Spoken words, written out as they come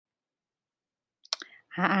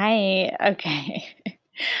Okay.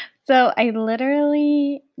 So I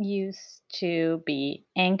literally used to be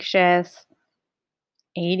anxious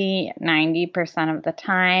 80-90% of the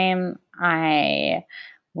time. I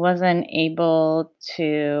wasn't able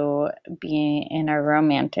to be in a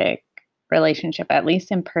romantic relationship, at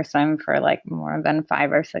least in person, for like more than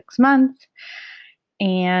 5 or 6 months.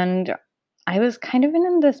 And I was kind of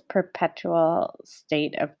in this perpetual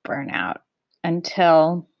state of burnout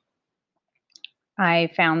until I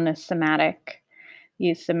found these somatic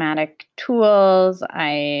tools.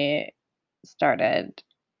 I started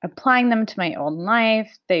applying them to my own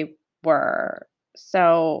life. They were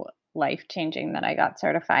so life changing that I got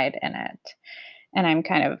certified in it. And I'm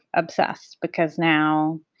kind of obsessed because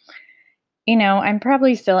now, I'm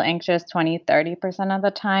probably still anxious 20-30% of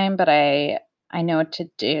the time, but I know what to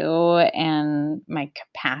do, and my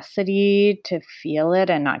capacity to feel it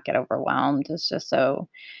and not get overwhelmed is just so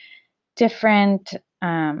different.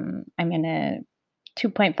 I'm in a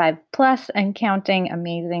 2.5 plus and counting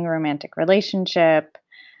amazing romantic relationship.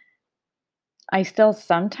 I still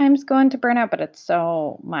sometimes go into burnout, but it's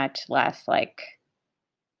so much less. Like,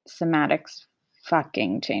 somatics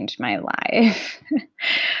fucking changed my life.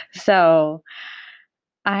 So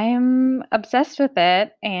I'm obsessed with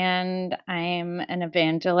it, and I'm an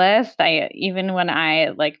evangelist. I even when I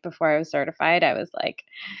like before I was certified, I was like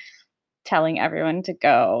telling everyone to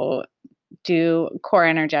go do core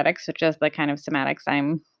energetics, which is the kind of somatics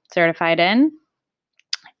I'm certified in.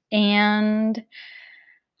 And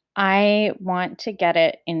I want to get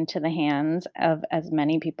it into the hands of as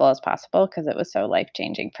many people as possible because it was so life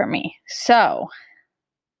changing for me. So,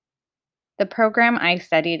 the program I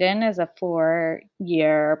studied in is a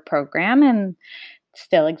 4-year program and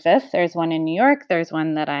still exists. There's one in New York, there's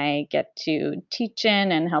one that I get to teach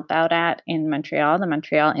in and help out at in Montreal, the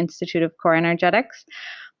Montreal Institute of Core Energetics.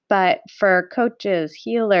 But for coaches,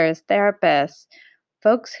 healers, therapists,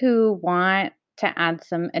 folks who want to add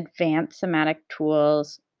some advanced somatic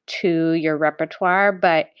tools to your repertoire,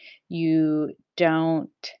 but you don't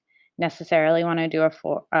necessarily want to do a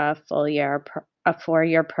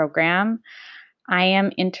 4-year program, I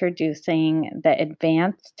am introducing the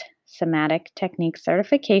Advanced Somatic Technique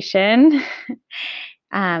Certification.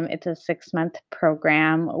 It's a 6-month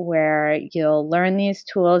program where you'll learn these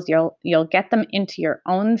tools. You'll get them into your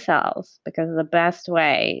own cells because the best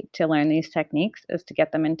way to learn these techniques is to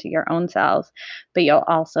get them into your own cells. But you'll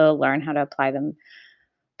also learn how to apply them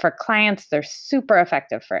for clients. They're super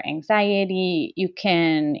effective for anxiety. You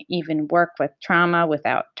can even work with trauma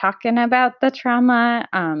without talking about the trauma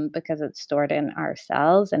because it's stored in our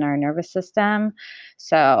cells in our nervous system.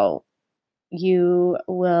 So you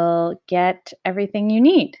will get everything you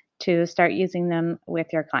need to start using them with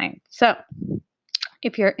your clients. So,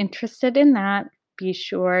 if you're interested in that, be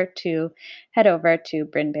sure to head over to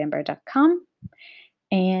brynbamber.com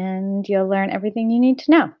and you'll learn everything you need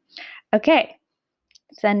to know. Okay,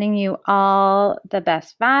 sending you all the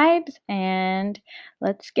best vibes, and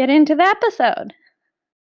let's get into the episode.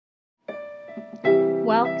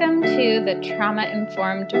 Welcome to the Trauma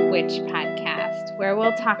Informed Witch podcast, where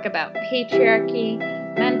we'll talk about patriarchy,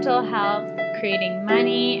 mental health, creating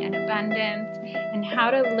money and abundance, and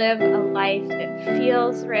how to live a life that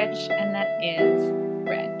feels rich and that is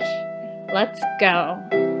rich. Let's go.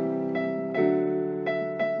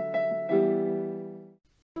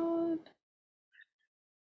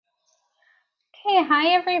 Okay, hi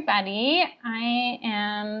everybody. I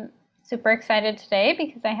am super excited today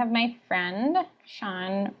because I have my friend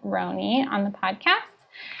Sean Roney on the podcast.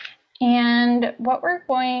 And what we're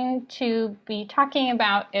going to be talking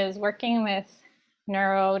about is working with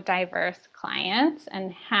neurodiverse clients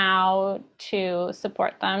and how to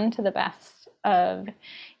support them to the best of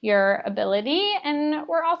your ability. And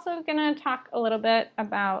we're also going to talk a little bit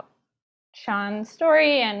about Sean's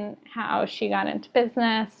story and how she got into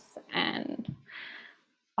business and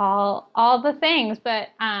all the things. But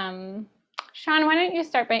Sean, why don't you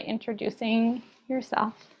start by introducing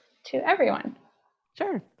yourself to everyone?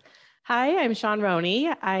 Sure. Hi, I'm Sean Roney.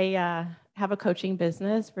 I have a coaching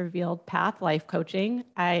business, Revealed Path Life Coaching.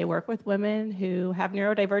 I work with women who have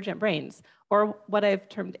neurodivergent brains, or what I've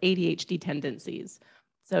termed ADHD tendencies.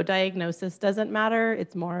 So diagnosis doesn't matter.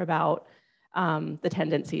 It's more about the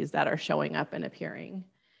tendencies that are showing up and appearing.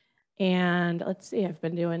 And let's see, I've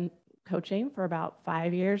been doing coaching for about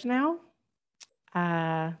 5 years now.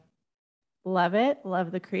 Love it.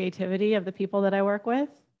 Love the creativity of the people that I work with.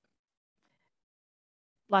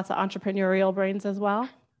 Lots of entrepreneurial brains as well.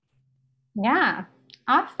 Yeah,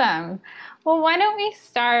 awesome. Well, why don't we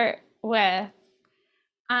start with,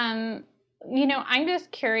 I'm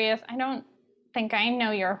just curious. I don't think I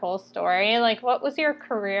know your whole story. Like, what was your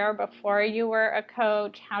career before you were a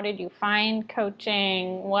coach? How did you find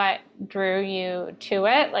coaching? What drew you to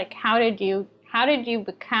it? Like, how did you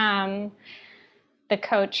become the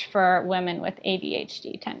coach for women with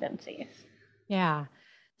ADHD tendencies? Yeah.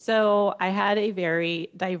 So I had a very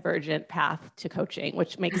divergent path to coaching,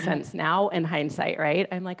 which makes sense now in hindsight, right?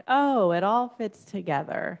 I'm like, oh, it all fits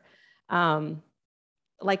together. Um,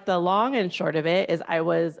 like the long and short of it is I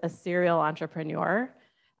was a serial entrepreneur.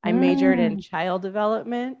 I majored in Mm. child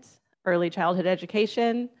development, early childhood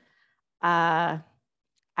education. Uh,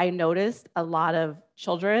 I noticed a lot of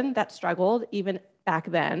children that struggled even back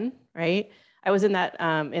then, right? I was in that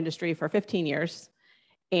industry for 15 years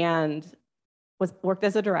and worked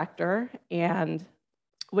as a director and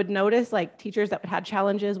would notice like teachers that had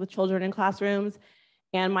challenges with children in classrooms.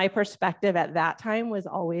 And my perspective at that time was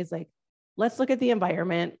always like, let's look at the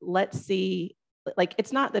environment. Let's see, like,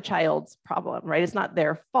 it's not the child's problem, right? It's not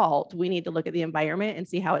their fault. We need to look at the environment and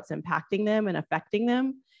see how it's impacting them and affecting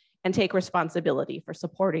them and take responsibility for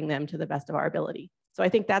supporting them to the best of our ability. So I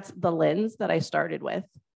think that's the lens that I started with.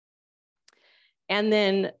 And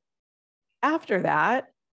then after that,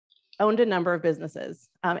 owned a number of businesses,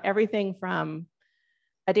 everything from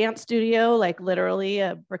a dance studio, like literally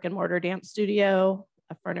a brick and mortar dance studio,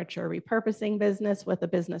 a furniture repurposing business with a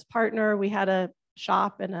business partner. We had a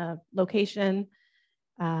shop and a location.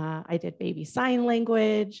 I did baby sign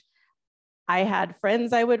language. I had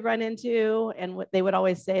friends I would run into, and what they would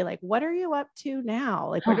always say, like, what are you up to now?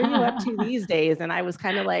 Like, what are you up to these days? And I was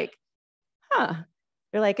kind of like, huh.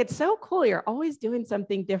 They're like, it's so cool. You're always doing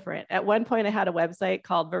something different. At one point, I had a website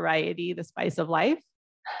called Variety, the Spice of Life,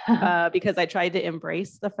 because I tried to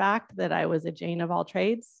embrace the fact that I was a Jane of all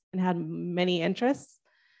trades and had many interests.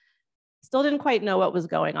 Still didn't quite know what was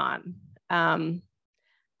going on.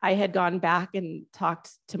 I had gone back and talked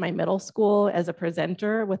to my middle school as a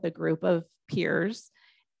presenter with a group of peers,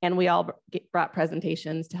 and we all brought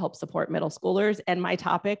presentations to help support middle schoolers. And my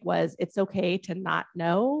topic was, it's okay to not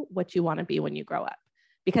know what you want to be when you grow up,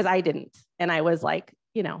 because I didn't. And I was like,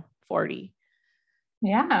 40.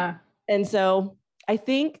 Yeah. And so I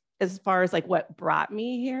think as far as like what brought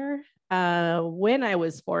me here, when I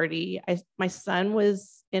was 40, my son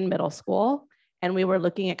was in middle school, and we were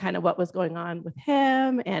looking at kind of what was going on with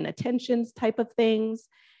him and attentions type of things.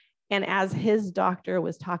 And as his doctor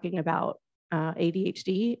was talking about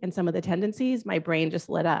ADHD and some of the tendencies, my brain just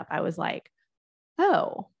lit up. I was like,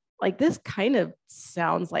 oh, like this kind of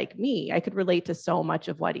sounds like me. I could relate to so much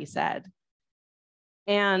of what he said.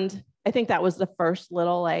 And I think that was the first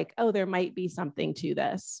little like, oh, there might be something to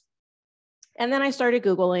this. And then I started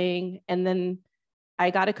Googling, and then I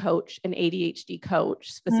got a coach, an ADHD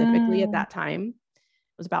coach specifically at that time.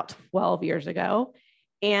 It was about 12 years ago.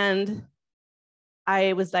 And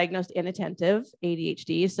I was diagnosed inattentive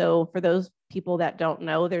ADHD. So for those people that don't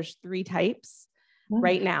know, there's 3 types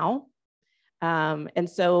right now. And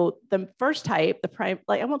so the first type,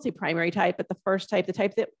 I won't say primary type, but the first type, the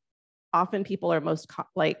type that often people are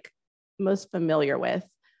most familiar with,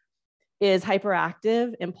 is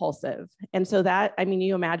hyperactive, impulsive. And so that,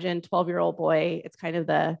 you imagine 12-year-old boy, it's kind of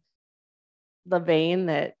the vein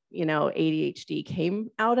that, ADHD came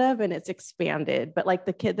out of, and it's expanded. But like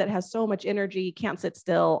the kid that has so much energy, can't sit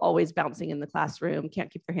still, always bouncing in the classroom,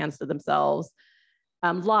 can't keep their hands to themselves,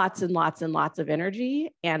 lots and lots and lots of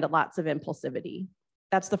energy and lots of impulsivity.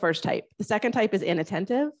 That's the first type. The second type is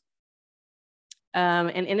inattentive.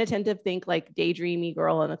 And inattentive, think like daydreamy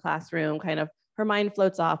girl in the classroom, kind of her mind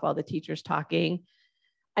floats off while the teacher's talking.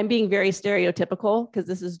 I'm being very stereotypical because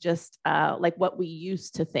this is just like what we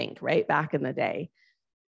used to think, right? Back in the day.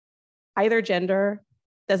 Either gender,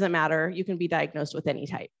 doesn't matter. You can be diagnosed with any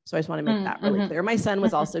type. So I just want to make that really clear. My son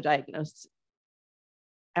was also diagnosed,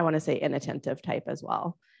 I want to say, inattentive type as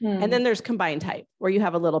well. And then there's combined type, where you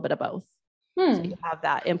have a little bit of both. So you have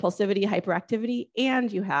that impulsivity, hyperactivity,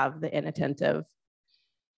 and you have the inattentive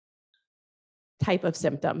type of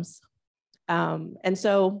symptoms. And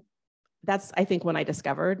so that's, I think, when I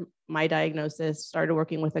discovered my diagnosis, started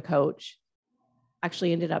working with a coach,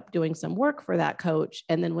 actually ended up doing some work for that coach.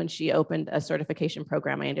 And then when she opened a certification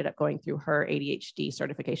program, I ended up going through her ADHD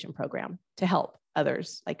certification program to help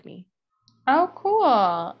others like me. Oh,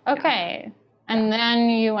 cool. Okay. Yeah. And then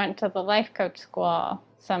you went to the life coach school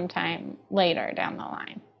sometime later down the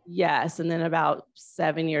line. Yes. And then about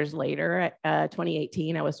 7 years later,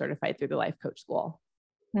 2018, I was certified through the life coach school.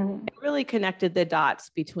 It really connected the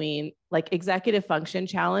dots between like executive function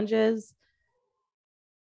challenges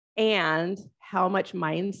and how much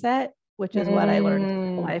mindset, which is what I learned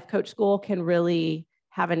from the life coach school, can really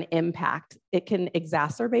have an impact. It can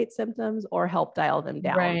exacerbate symptoms or help dial them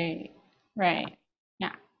down. Right. Right.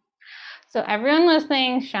 Yeah. So everyone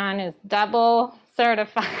listening, Sean is double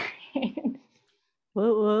certified.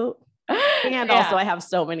 Woo woo. And also I have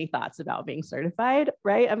so many thoughts about being certified,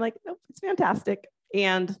 right? I'm like, nope, it's fantastic.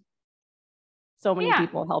 And so many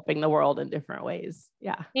people helping the world in different ways.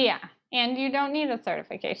 Yeah. Yeah. And you don't need a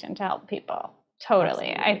certification to help people. Totally.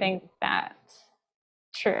 Absolutely. I think that's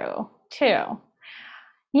true too.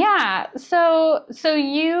 Yeah. So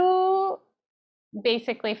you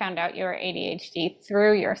basically found out you were ADHD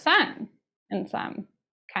through your son in some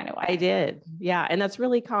kind of way. I did. Yeah. And that's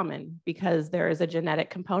really common because there is a genetic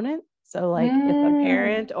component. So like if a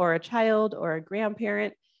parent or a child or a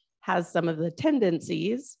grandparent has some of the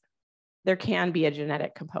tendencies, there can be a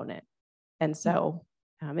genetic component. And so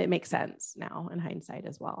it makes sense now in hindsight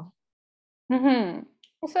as well. Mm-hmm.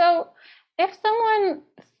 So if someone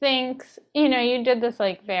thinks, you did this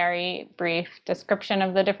like very brief description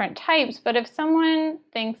of the different types, but if someone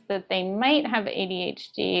thinks that they might have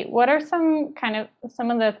ADHD, what are some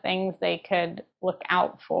of the things they could look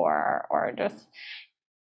out for, or just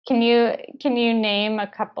can you name a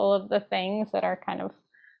couple of the things that are kind of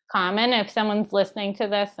common if someone's listening to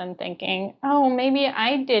this and thinking, oh, maybe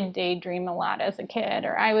I did daydream a lot as a kid,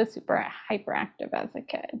 or I was super hyperactive as a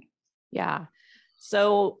kid? Yeah.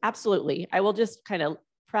 So absolutely. I will just kind of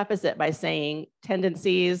preface it by saying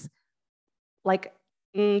tendencies, like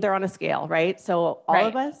they're on a scale, right? So all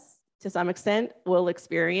of us, to some extent, will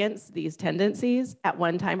experience these tendencies at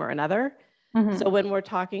one time or another. Mm-hmm. So when we're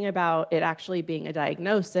talking about it actually being a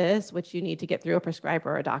diagnosis, which you need to get through a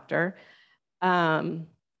prescriber or a doctor,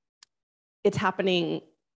 it's happening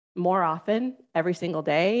more often every single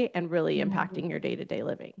day and really impacting your day-to-day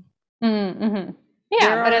living. Mm-hmm.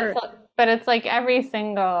 Yeah, but it's like every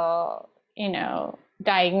single,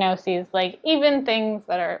 diagnoses, like even things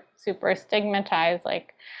that are super stigmatized,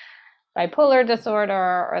 like bipolar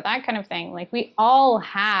disorder or that kind of thing. Like we all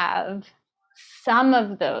have some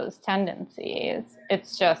of those tendencies.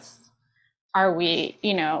 It's just, are we,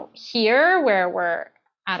 here where we're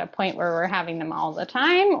at a point where we're having them all the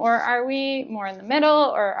time, or are we more in the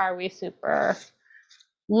middle, or are we super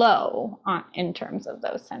low in terms of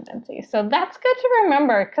those tendencies? So that's good to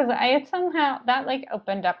remember, because I somehow that like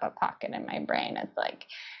opened up a pocket in my brain. It's like,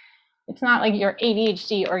 it's not like you're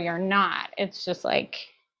ADHD or you're not. It's just like,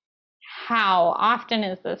 how often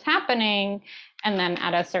is this happening? And then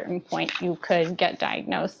at a certain point, you could get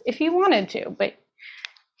diagnosed if you wanted to, but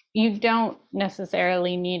you don't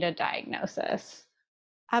necessarily need a diagnosis.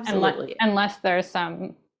 Absolutely. Unless there's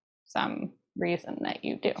some reason that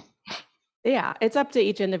you do. Yeah, it's up to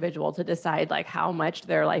each individual to decide like how much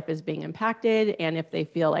their life is being impacted and if they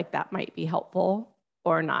feel like that might be helpful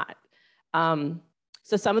or not.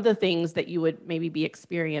 So some of the things that you would maybe be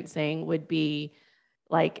experiencing would be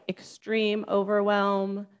like extreme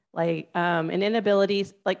overwhelm, like an inability,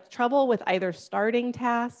 like trouble with either starting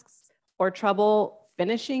tasks or trouble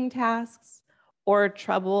finishing tasks or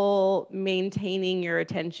trouble maintaining your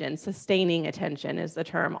attention. Sustaining attention is the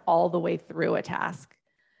term, all the way through a task.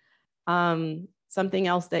 Something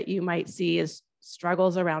else that you might see is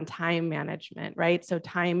struggles around time management, right? So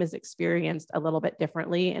time is experienced a little bit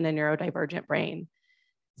differently in a neurodivergent brain.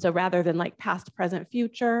 So rather than like past, present,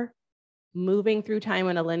 future, moving through time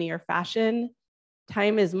in a linear fashion,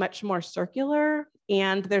 time is much more circular,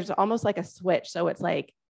 and there's almost like a switch. So it's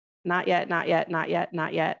like, not yet, not yet, not yet,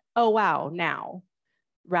 not yet. Oh, wow, now.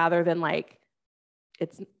 Rather than like,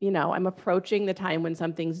 it's, I'm approaching the time when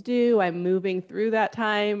something's due, I'm moving through that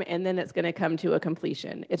time, and then it's going to come to a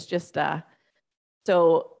completion. It's just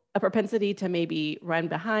so a propensity to maybe run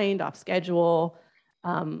behind, off schedule,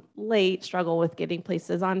 late, struggle with getting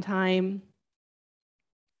places on time.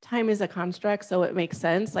 Time is a construct, so it makes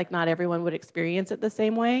sense. Like not everyone would experience it the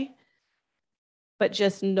same way. But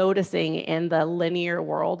just noticing in the linear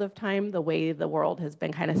world of time, the way the world has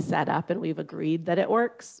been kind of set up and we've agreed that it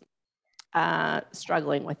works,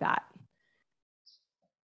 struggling with that.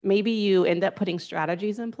 Maybe you end up putting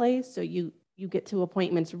strategies in place. So you get to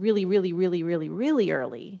appointments really, really, really, really, really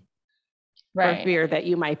early. Right. For fear that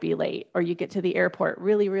you might be late, or you get to the airport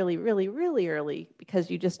really, really, really, really early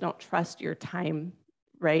because you just don't trust your time,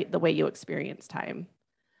 right? The way you experience time.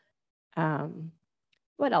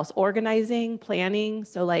 What else? Organizing, planning.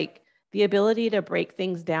 So like the ability to break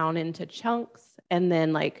things down into chunks and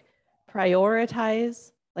then like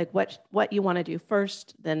prioritize like what you want to do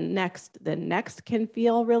first, then next can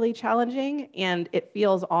feel really challenging. And it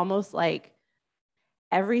feels almost like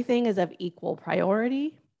everything is of equal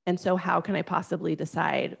priority. And so how can I possibly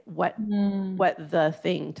decide what the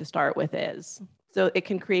thing to start with is? So it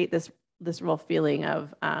can create this real feeling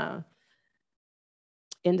of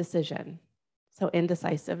indecision. So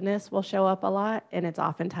indecisiveness will show up a lot, and it's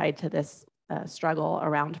often tied to this struggle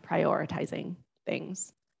around prioritizing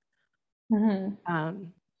things.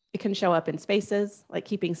 It can show up in spaces, like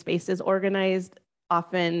keeping spaces organized.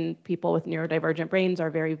 Often people with neurodivergent brains are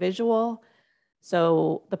very visual.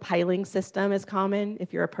 So the piling system is common.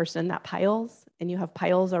 If you're a person that piles and you have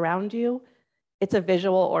piles around you, it's a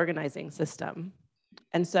visual organizing system.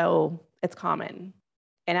 And so it's common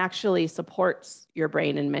and actually supports your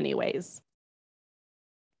brain in many ways.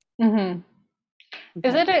 Is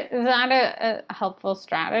that a helpful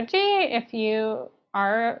strategy if you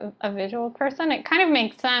are a visual person? It kind of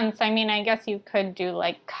makes sense. I mean, I guess you could do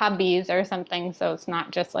like cubbies or something, so it's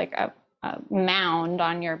not just like a mound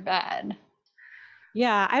on your bed.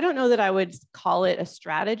 Yeah, I don't know that I would call it a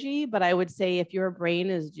strategy, but I would say if your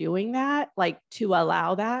brain is doing that, like to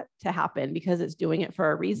allow that to happen because it's doing it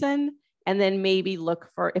for a reason. And then maybe look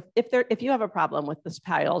for if you have a problem with the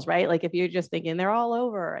piles, right? Like if you're just thinking they're all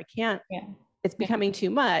over, I can't, it's becoming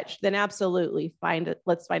too much, then absolutely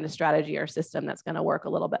let's find a strategy or system that's going to work a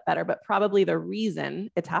little bit better. But probably the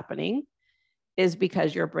reason it's happening is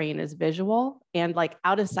because your brain is visual and like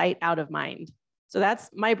out of sight, out of mind. So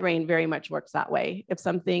that's my brain very much works that way. If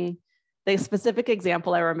something, the specific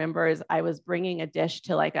example I remember is I was bringing a dish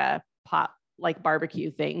to like a pot, like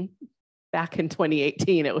barbecue thing back in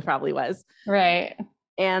 2018, it probably was. Right.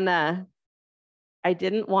 And I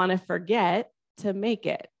didn't want to forget to make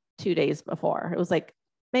it 2 days before. It was like,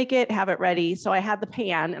 make it, have it ready. So I had the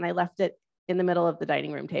pan and I left it in the middle of the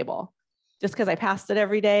dining room table. Just because I passed it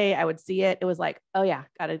every day, I would see it. It was like, oh yeah,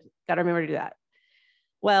 gotta remember to do that.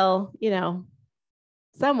 Well,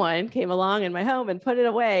 someone came along in my home and put it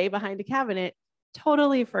away behind a cabinet,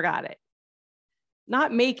 totally forgot it.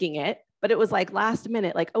 Not making it, but it was like last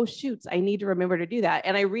minute, like, oh shoots, I need to remember to do that.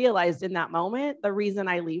 And I realized in that moment, the reason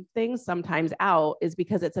I leave things sometimes out is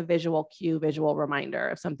because it's a visual cue, visual reminder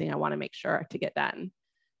of something I want to make sure to get done.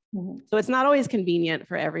 So it's not always convenient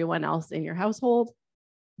for everyone else in your household,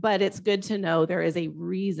 but it's good to know there is a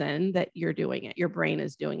reason that you're doing it. Your brain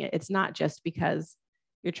is doing it. It's not just because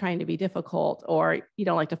you're trying to be difficult or you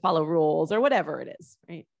don't like to follow rules or whatever it is,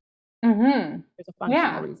 right? There's a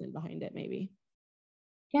functional reason behind it, maybe.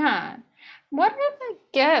 Yeah. What are the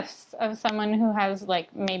gifts of someone who has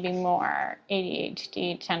like maybe more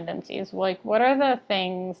ADHD tendencies? Like, what are the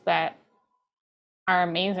things that are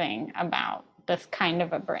amazing about this kind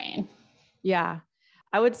of a brain? Yeah.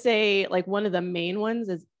 I would say like one of the main ones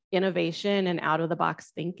is innovation and out of the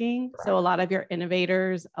box thinking. So a lot of your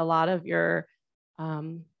innovators, a lot of your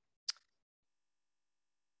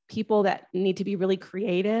people that need to be really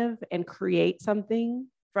creative and create something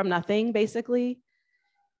from nothing, basically,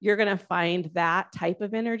 you're going to find that type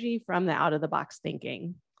of energy from the out of the box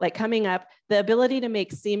thinking. Like coming up, the ability to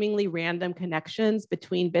make seemingly random connections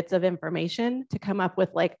between bits of information to come up with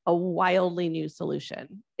like a wildly new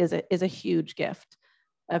solution is a huge gift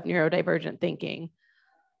of neurodivergent thinking.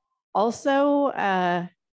 Also, a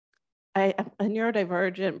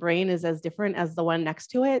neurodivergent brain is as different as the one next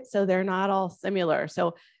to it. So they're not all similar.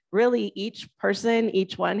 So really each person,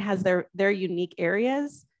 each one has their unique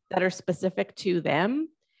areas that are specific to them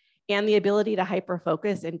and the ability to hyper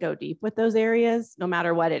focus and go deep with those areas, no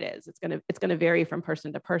matter what it is. It's going to vary from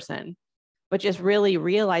person to person, but just really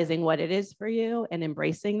realizing what it is for you and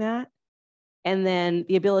embracing that. And then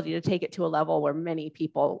the ability to take it to a level where many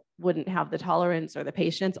people wouldn't have the tolerance or the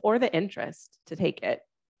patience or the interest to take it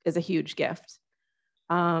is a huge gift.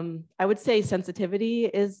 I would say sensitivity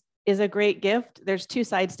is a great gift. There's two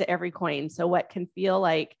sides to every coin. So what can feel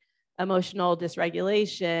like emotional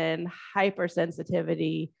dysregulation,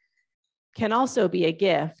 hypersensitivity can also be a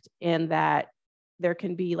gift in that there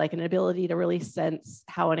can be like an ability to really sense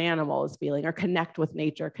how an animal is feeling or connect with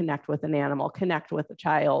nature, connect with an animal, connect with a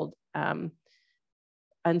child,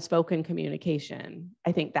 unspoken communication.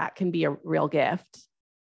 I think that can be a real gift.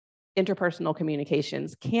 Interpersonal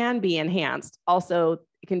communications can be enhanced. Also,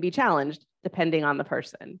 it can be challenged depending on the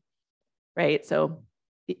person, right? So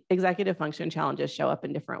the executive function challenges show up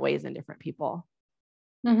in different ways in different people.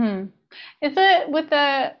 Is it with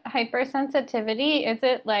the hypersensitivity? Is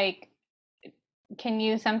it like, can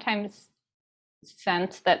you sometimes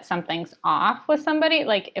sense that something's off with somebody?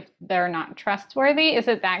 Like if they're not trustworthy, is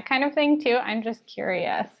it that kind of thing too? I'm just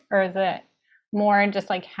curious. Or is it more just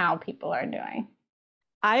like how people are doing?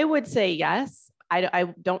 I would say yes.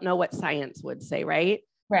 I don't know what science would say, right?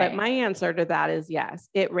 But my answer to that is yes.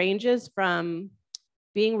 It ranges from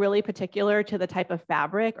being really particular to the type of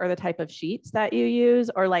fabric or the type of sheets that you use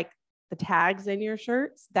or like the tags in your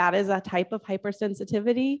shirts. That is a type of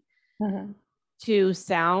hypersensitivity to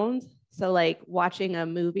sound. So like watching a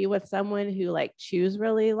movie with someone who like chews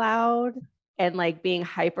really loud and like being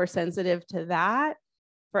hypersensitive to that.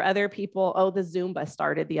 For other people, oh, the Zumba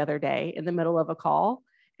started the other day in the middle of a call.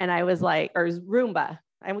 And I was like, or Roomba.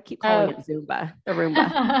 I would keep calling it Zumba, the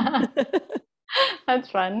Roomba. That's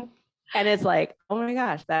fun. And it's like, oh my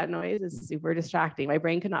gosh, that noise is super distracting. My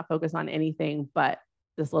brain could not focus on anything but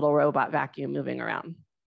this little robot vacuum moving around.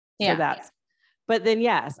 So but then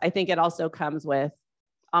yes, I think it also comes with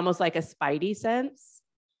almost like a spidey sense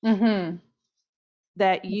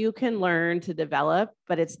that you can learn to develop,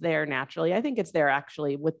 but it's there naturally. I think it's there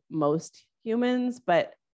actually with most humans,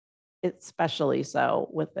 but especially so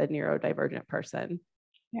with a neurodivergent person.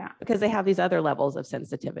 Yeah. Because they have these other levels of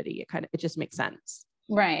sensitivity. It just makes sense.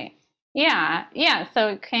 Right. Yeah. Yeah. So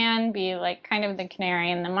it can be like kind of the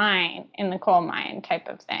canary in the coal mine type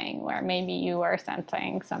of thing, where maybe you are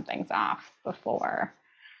sensing something's off before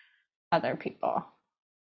other people.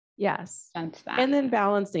 Yes. Sense that. And then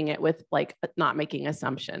balancing it with like not making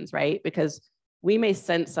assumptions, right? Because we may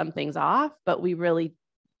sense something's off, but we really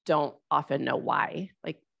don't often know why.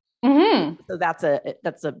 Like, so that's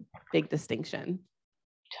a big distinction.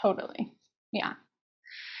 Totally. Yeah.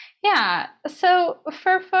 Yeah. So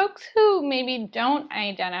for folks who maybe don't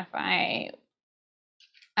identify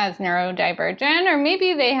as neurodivergent, or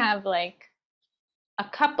maybe they have like a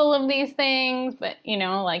couple of these things, but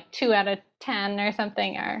like 2 out of 10 or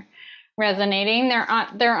something are resonating, they're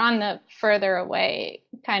on the further away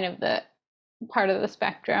kind of the part of the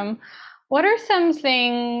spectrum. What are some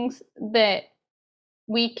things that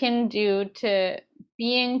we can do to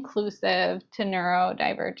be inclusive to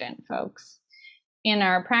neurodivergent folks in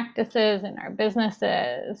our practices, in our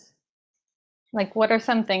businesses? Like, what are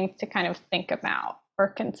some things to kind of think about or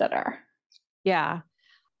consider? Yeah,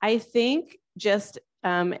 I think just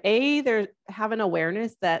there have an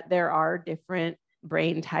awareness that there are different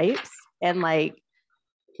brain types, and like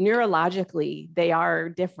neurologically they are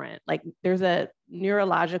different. Like there's a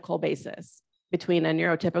neurological basis between a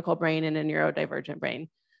neurotypical brain and a neurodivergent brain.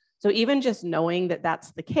 So even just knowing that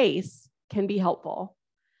that's the case can be helpful.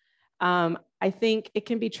 I think it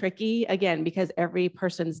can be tricky, again, because every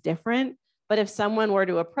person's different. But if someone were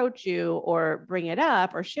to approach you or bring it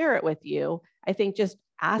up or share it with you, I think just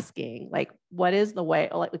asking, like, what is the way,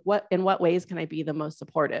 like in what ways can I be the most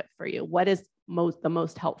supportive for you? What is the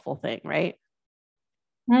most helpful thing, right?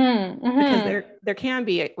 Because there can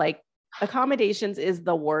be like accommodations is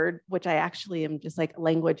the word, which I actually am just like,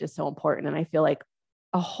 language is so important. And I feel like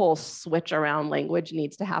a whole switch around language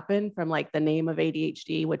needs to happen from like the name of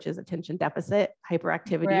ADHD, which is attention deficit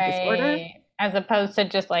hyperactivity disorder. As opposed to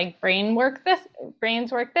just like brains work this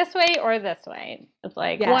way or this way. It's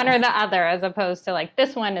like one or the other, as opposed to like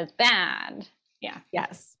this one is bad. Yeah.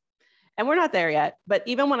 Yes. And we're not there yet. But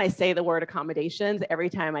even when I say the word accommodations, every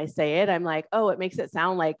time I say it, I'm like, oh, it makes it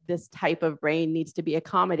sound like this type of brain needs to be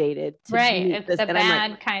accommodated. It's the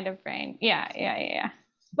bad kind of brain. Yeah.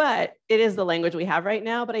 But it is the language we have right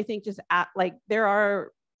now. But I think just like there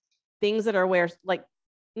are things that are where like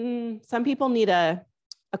some people need a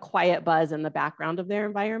quiet buzz in the background of their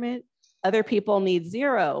environment. Other people need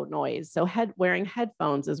zero noise. So wearing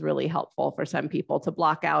headphones is really helpful for some people to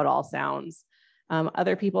block out all sounds.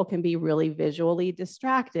 Other people can be really visually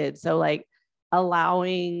distracted. So like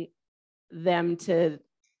allowing them to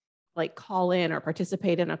like call in or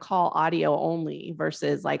participate in a call audio only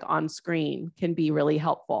versus like on screen can be really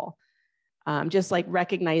helpful. Just like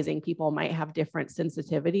recognizing people might have different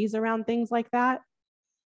sensitivities around things like that.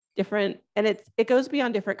 And it goes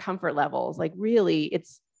beyond different comfort levels. Like really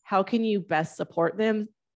it's how can you best support them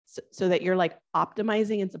so that you're like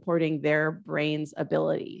optimizing and supporting their brain's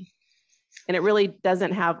ability. And it really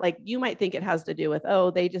doesn't have, like, you might think it has to do with,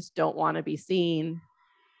 oh, they just don't want to be seen,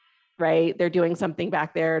 right? They're doing something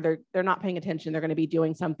back there. They're not paying attention. They're going to be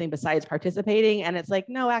doing something besides participating. And it's like,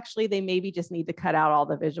 no, actually, they maybe just need to cut out all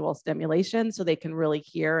the visual stimulation so they can really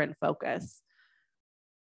hear and focus.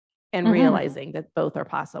 And realizing that both are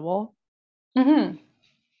possible. So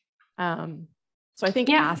I think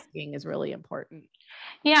asking is really important.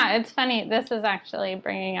 Yeah, it's funny. This is actually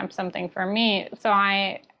bringing up something for me. So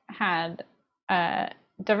I had a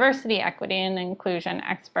diversity, equity, and inclusion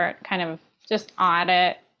expert kind of just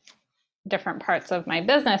audit different parts of my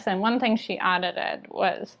business. And one thing she audited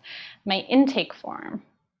was my intake form.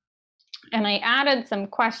 And I added some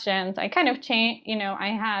questions. I kind of changed, I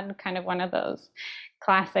had kind of one of those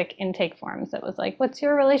classic intake forms that was like, what's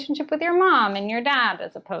your relationship with your mom and your dad,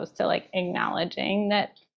 as opposed to like acknowledging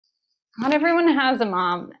that not everyone has a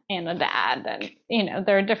mom and a dad, and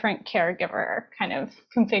there are different caregiver kind of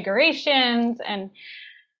configurations, and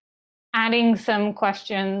adding some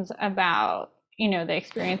questions about the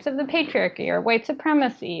experience of the patriarchy or white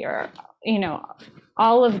supremacy, or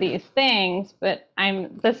all of these things, but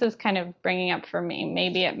this is kind of bringing up for me,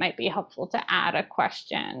 maybe it might be helpful to add a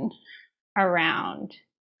question around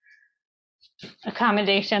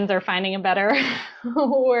accommodations, or finding a better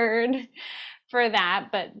word for that,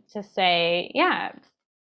 but to say, yeah,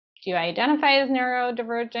 do you identify as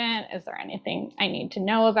neurodivergent? Is there anything I need to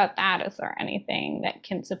know about that? Is there anything that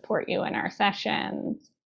can support you in our sessions?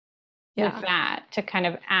 With that, to kind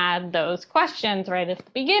of add those questions right at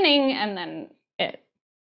the beginning, and then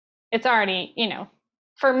it's already,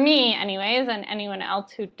 for me anyways, and anyone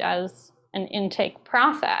else who does an intake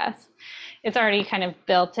process, it's already kind of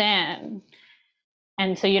built in.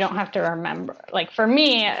 And so you don't have to remember, like for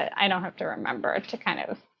me, I don't have to remember to kind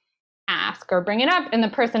of ask or bring it up, and the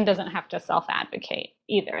person doesn't have to self-advocate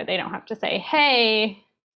either. They don't have to say, hey,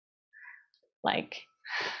 like,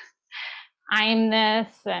 I'm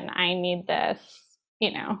this and I need this,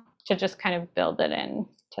 to just kind of build it into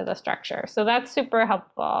the structure. So that's super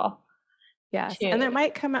helpful. Yes. And it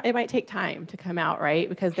might take time to come out, right?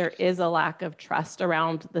 Because there is a lack of trust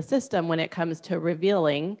around the system when it comes to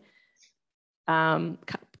revealing,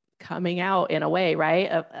 coming out in a way,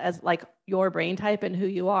 right? As like your brain type and who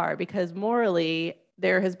you are, because morally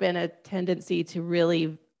there has been a tendency to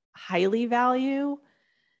really highly value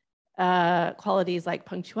qualities like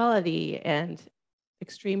punctuality and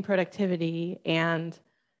extreme productivity and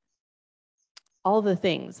all the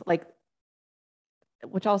things, like,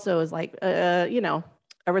 which also is like, a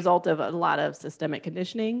result of a lot of systemic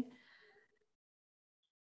conditioning.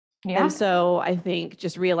 Yeah. And so I think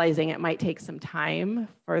just realizing it might take some time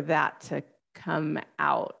for that to come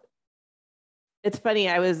out. It's funny,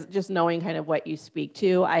 I was just knowing kind of what you speak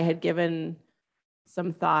to. I had given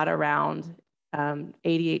some thought around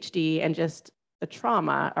ADHD and just the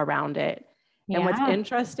trauma around it. Yeah. And what's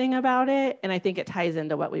interesting about it, and I think it ties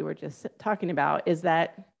into what we were just talking about, is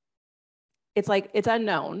that it's like, it's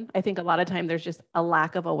unknown. I think a lot of time there's just a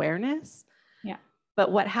lack of awareness. Yeah.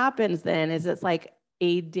 But what happens then is it's like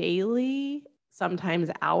a daily, sometimes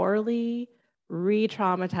hourly,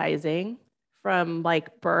 re-traumatizing from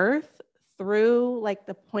like birth through like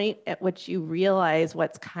the point at which you realize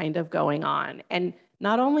what's kind of going on. And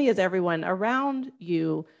not only is everyone around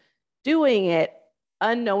you doing it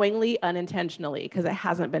unknowingly, unintentionally, because it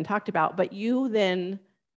hasn't been talked about, but you then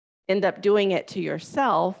end up doing it to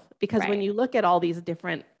yourself, because when you look at all these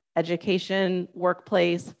different education,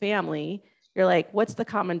 workplace, family, you're like, what's the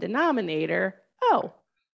common denominator? Oh,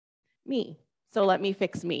 me. So let me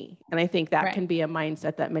fix me. And I think that can be a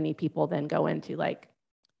mindset that many people then go into, like,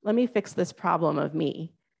 let me fix this problem of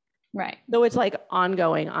me. Right. So it's like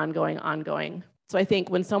ongoing. So I think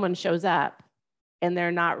when someone shows up and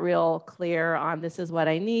they're not real clear on this is what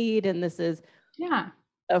I need, and this is,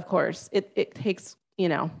 of course, it takes,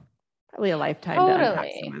 probably a lifetime to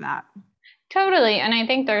unpack some of that. Totally. And I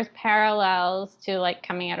think there's parallels to like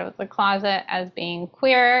coming out of the closet as being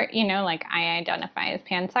queer, like I identify as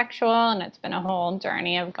pansexual, and it's been a whole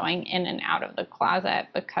journey of going in and out of the closet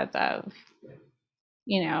because of,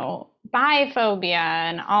 biphobia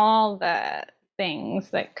and all the things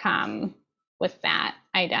that come with that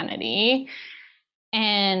identity.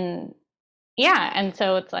 And and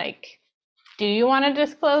so it's like, do you want to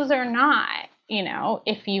disclose or not?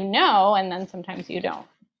 If you know, and then sometimes you don't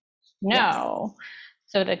know. Yes.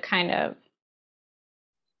 So to kind of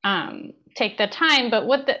take the time. But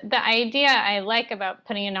what the idea I like about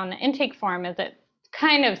putting it on the intake form is it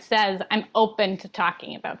kind of says, I'm open to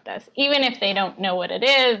talking about this, even if they don't know what it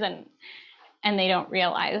is and they don't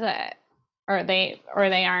realize it, or they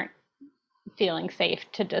aren't feeling safe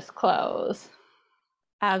to disclose.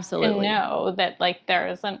 Absolutely. To know that like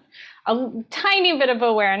there's a tiny bit of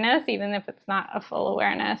awareness, even if it's not a full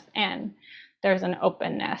awareness, and there's an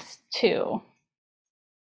openness to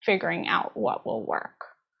figuring out what will work.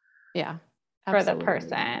 Yeah. Absolutely. For the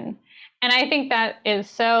person. And I think that is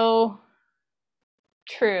so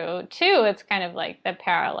true too. It's kind of like the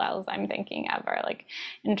parallels I'm thinking of are like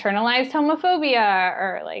internalized homophobia,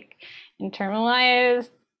 or like internalized,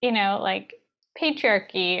 like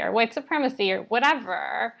patriarchy or white supremacy or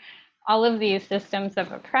whatever, all of these systems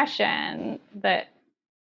of oppression that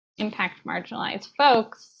impact marginalized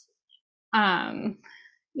folks.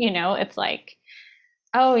 It's like,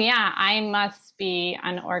 oh yeah, I must be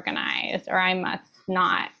unorganized, or I must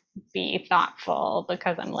not be thoughtful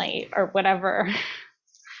because I'm late, or whatever.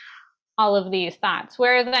 All of these thoughts.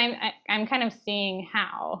 Whereas I'm kind of seeing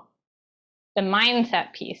how the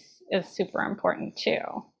mindset piece is super important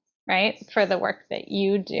too, right? For the work that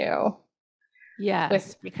you do.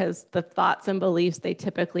 Yes, because the thoughts and beliefs they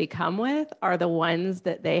typically come with are the ones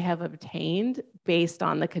that they have obtained based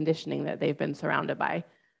on the conditioning that they've been surrounded by.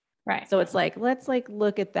 Right. So it's like, let's like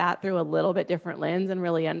look at that through a little bit different lens and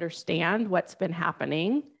really understand what's been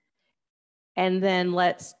happening. And then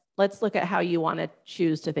let's look at how you want to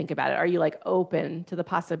choose to think about it. Are you like open to the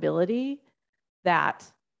possibility that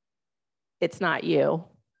it's not you?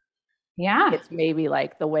 Yeah. It's maybe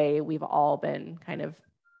like the way we've all been kind of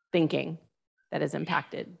thinking that is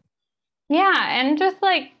impacted. Yeah, and just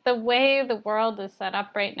like the way the world is set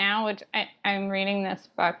up right now, which I'm reading this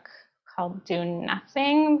book called Do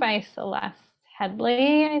Nothing by Celeste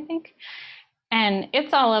Headley, I think. And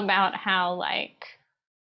it's all about how like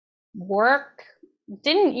work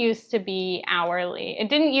didn't used to be hourly. It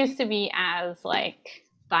didn't used to be as like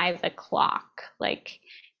by the clock, like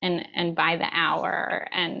and by the hour.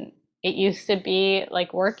 And it used to be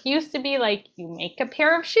like work used to be like you make a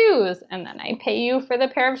pair of shoes and then I pay you for the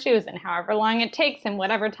pair of shoes and however long it takes and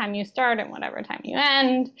whatever time you start and whatever time you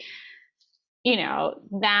end,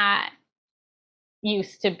 that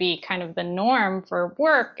used to be kind of the norm for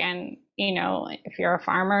work. And if you're a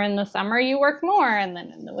farmer in the summer you work more and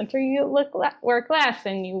then in the winter you work less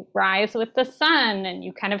and you rise with the sun and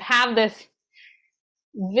you kind of have this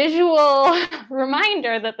visual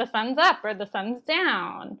reminder that the sun's up or the sun's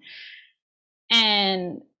down.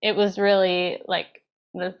 And it was really like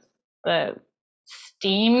the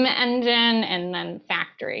steam engine and then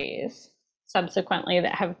factories subsequently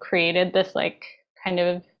that have created this like kind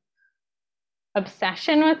of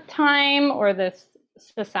obsession with time, or this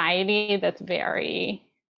society that's very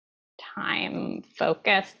time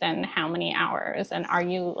focused and how many hours and are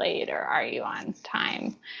you late or are you on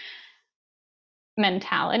time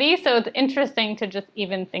mentality. So it's interesting to just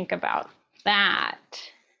even think about that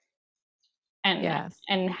and Yes.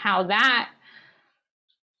 and how that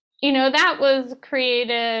was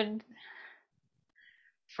created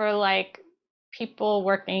for like people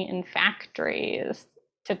working in factories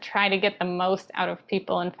to try to get the most out of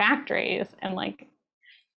people in factories. And like,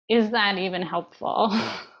 is that even helpful?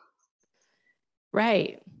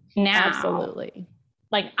 Right. Now? Absolutely.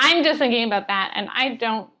 Like, I'm just thinking about that, and I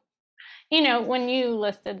don't, when you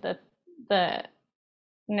listed the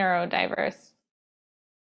neurodiverse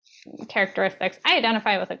characteristics, I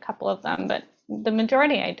identify with a couple of them, but the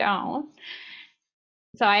majority I don't.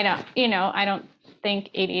 So I don't think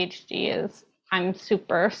ADHD is, I'm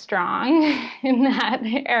super strong in that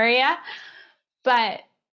area. But,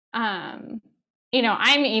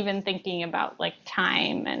 I'm even thinking about like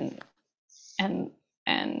time and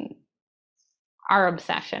our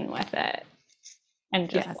obsession with it. And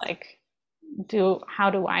just Yes. like, how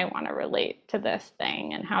do I want to relate to this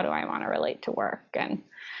thing? And how do I want to relate to work? And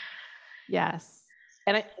yes.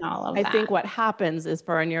 And all of I that. think what happens is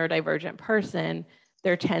for a neurodivergent person,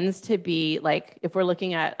 there tends to be like, if we're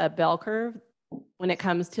looking at a bell curve, when it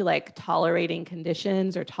comes to like tolerating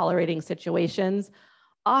conditions or tolerating situations,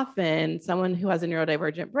 often someone who has a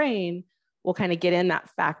neurodivergent brain will kind of get in that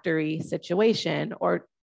factory situation, or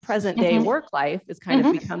present day work life is kind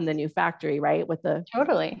of become the new factory, right?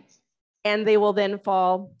 Totally. And they will then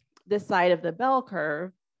fall this side of the bell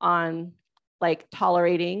curve on like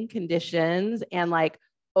tolerating conditions and like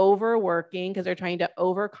overworking because they're trying to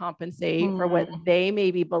overcompensate for what they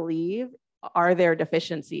maybe believe are their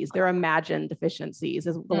deficiencies, their imagined deficiencies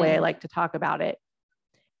is the way I like to talk about it.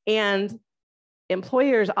 And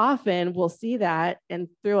employers often will see that and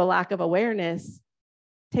through a lack of awareness,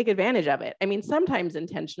 take advantage of it. I mean, sometimes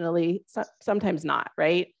intentionally, sometimes not,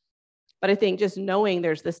 right? But I think just knowing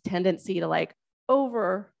there's this tendency to like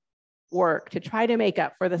overwork, to try to make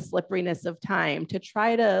up for the slipperiness of time, to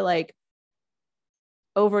try to like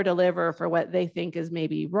over deliver for what they think is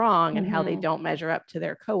maybe wrong and how they don't measure up to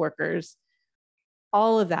their coworkers.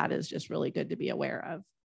 All of that is just really good to be aware of.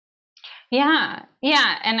 Yeah.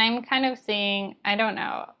 Yeah. And I'm kind of seeing, I don't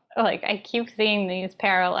know, like I keep seeing these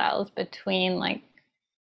parallels between like,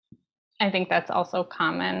 I think that's also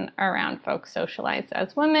common around folks socialized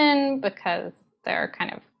as women because they're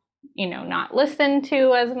kind of, not listened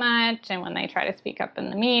to as much. And when they try to speak up in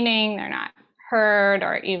the meeting, they're not heard,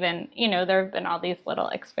 or even, there have been all these little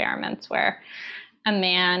experiments where a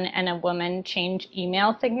man and a woman change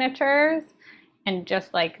email signatures, and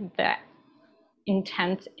just like the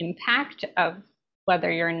intense impact of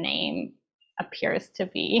whether your name appears to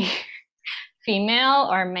be female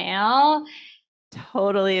or male.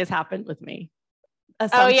 Totally has happened with me.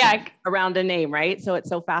 Oh yeah, around a name, right? So it's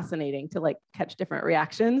so fascinating to like catch different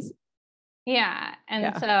reactions. Yeah.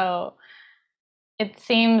 And so it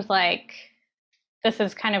seems like this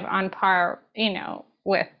is kind of on par,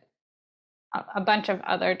 with a bunch of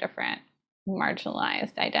other different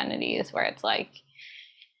marginalized identities where it's like,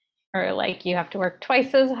 or like you have to work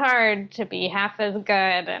twice as hard to be half as good,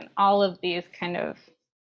 and all of these kind of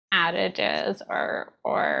adages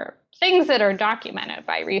or things that are documented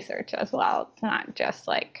by research as well. It's not just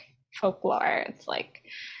like folklore. It's like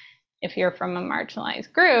if you're from a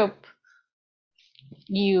marginalized group,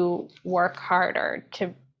 you work harder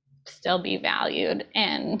to still be valued.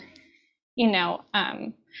 And,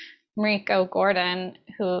 Mariko Gordon,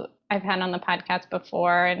 who I've had on the podcast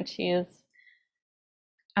before, and she's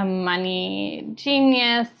a money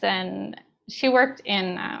genius, and she worked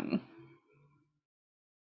in, I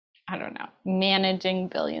don't know, managing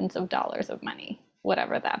billions of dollars of money,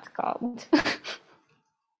 whatever that's called.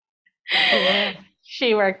 Yeah.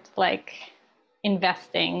 She worked like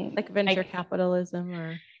investing, like venture capitalism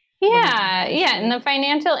or yeah, in the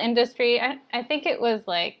financial industry. I think it was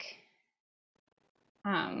like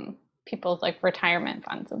people's like retirement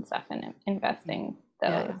funds and stuff, and investing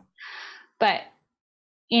those. Yeah. But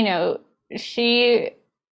she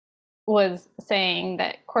was saying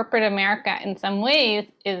that corporate America in some ways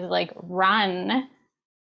is like run.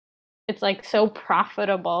 It's like so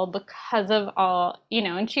profitable because of all,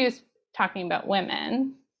 and she was talking about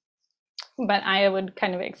women, but I would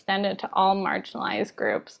kind of extend it to all marginalized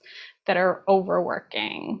groups that are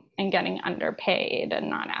overworking and getting underpaid and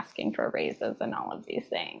not asking for raises and all of these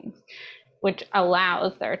things, which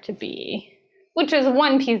allows there to be, which is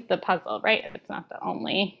one piece of the puzzle, right? It's not the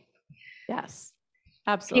only. Yes,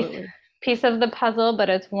 absolutely. Piece of the puzzle, but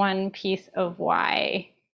it's one piece of why,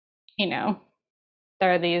 there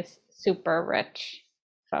are these super rich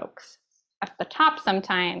folks at the top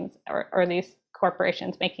sometimes, or these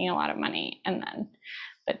corporations making a lot of money, and then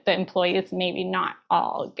but the employees maybe not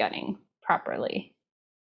all getting properly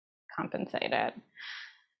compensated.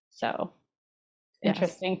 So yes.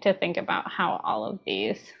 Interesting to think about how all of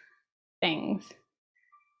these things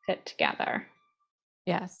fit together.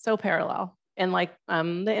 Yes, so parallel. And like the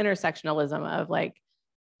intersectionalism of like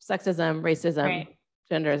sexism, racism, right.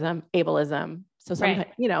 Genderism, ableism. So sometimes,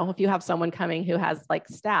 right. If you have someone coming who has like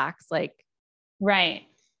stacks, like, right.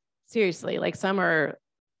 Seriously, like some are,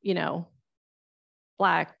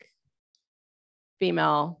 Black,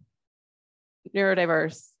 female,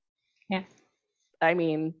 neurodiverse. Yeah. I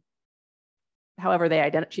mean, however they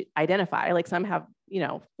identify, like some have,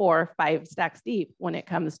 4 or 5 stacks deep when it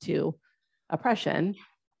comes to oppression.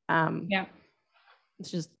 Yeah. It's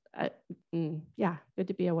just, good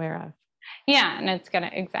to be aware of. Yeah, and it's going to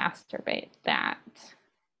exacerbate that.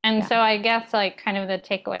 And so I guess like kind of the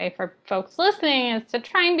takeaway for folks listening is to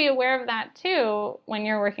try and be aware of that too when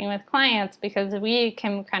you're working with clients, because we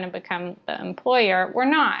can kind of become the employer. We're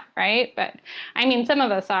not, right? But I mean, some of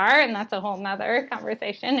us are, and that's a whole nother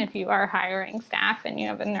conversation. If you are hiring staff and you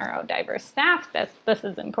have a neurodiverse staff, this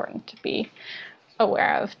is important to be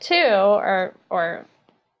aware of too, or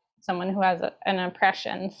someone who has an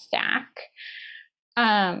oppression stack.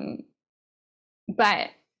 But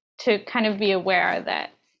to kind of be aware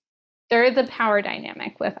that there is a power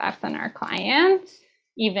dynamic with us and our clients,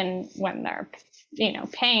 even when they're,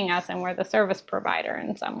 paying us and we're the service provider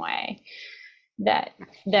in some way, that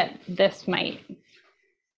this might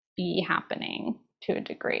be happening to a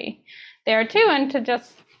degree there too, and to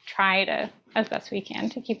just try to, as best we can,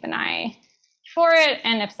 to keep an eye for it.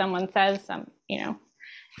 And if someone says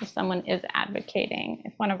if someone is advocating,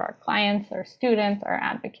 if one of our clients or students are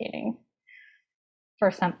advocating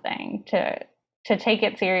for something, to take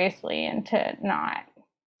it seriously and to not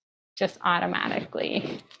just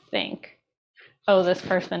automatically think, oh, this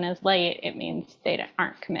person is late, it means they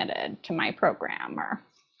aren't committed to my program, or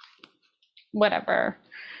whatever,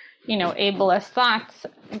 ableist thoughts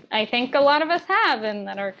I think a lot of us have, and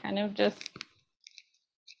that are kind of just,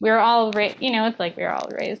 we're all it's like we're all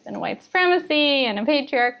raised in white supremacy and a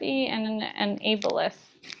patriarchy and an ableist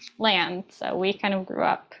land. So we kind of grew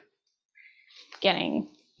up getting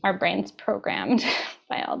our brains programmed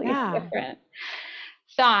by all these different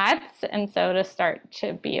thoughts. And so to start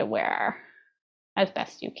to be aware as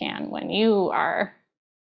best you can when you are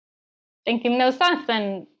thinking those thoughts,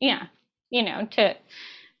 and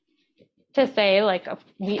to say, like,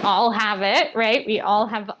 we all have it, right? We all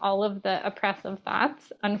have all of the oppressive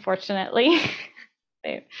thoughts, unfortunately.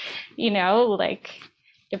 Like,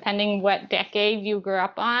 depending what decade you grew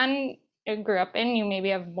up in, you maybe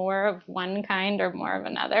have more of one kind or more of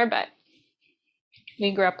another. But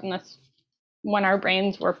we grew up in this when our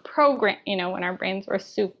brains were programmed, when our brains were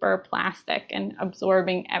super plastic and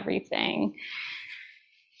absorbing everything.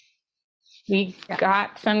 We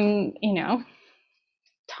got some,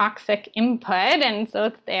 toxic input, and so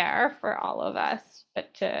it's there for all of us.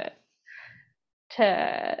 But to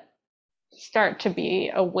start to be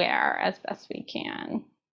aware as best we can.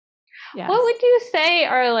 Yes. What would you say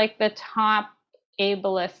are like the top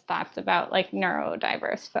ableist thoughts about like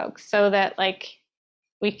neurodiverse folks so that like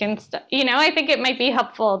we can, I think it might be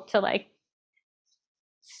helpful to like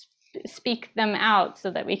speak them out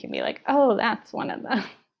so that we can be like, oh, that's one of the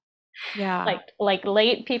Yeah. like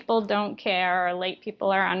late people don't care or late people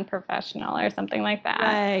are unprofessional or something like that.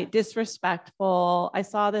 Right. Disrespectful. I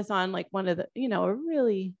saw this on like one of the, a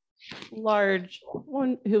really large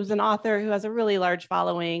one who's an author who has a really large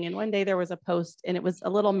following. And one day there was a post and it was a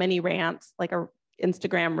little mini rant, like a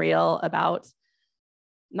Instagram reel about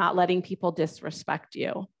not letting people disrespect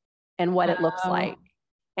you and what it looks like.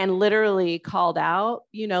 And literally called out,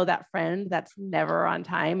 that friend that's never on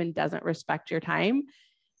time and doesn't respect your time.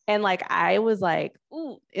 And like, I was like,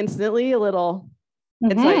 ooh, instantly a little,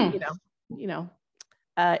 it's like,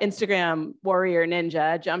 Instagram warrior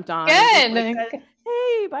ninja jumped on. Good. Like said,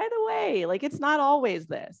 hey, by the way, like, it's not always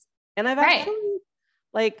this. And I've actually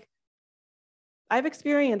like, I've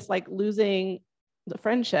experienced like losing the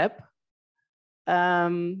friendship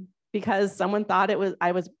because someone thought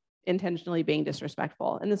I was intentionally being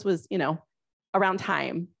disrespectful. And this was, around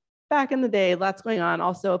time. Back in the day, lots going on,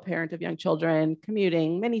 also a parent of young children,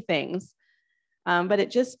 commuting, many things. But it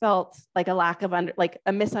just felt like a lack of like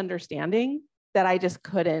a misunderstanding that I just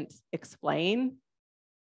couldn't explain.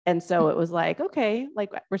 And so it was like, okay,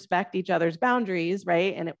 like respect each other's boundaries,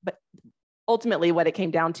 right? But ultimately what it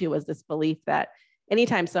came down to was this belief that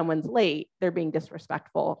anytime someone's late, they're being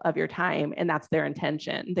disrespectful of your time, and that's their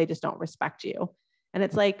intention. They just don't respect you. And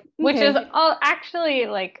it's like, okay. Which is all actually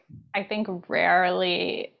like, I think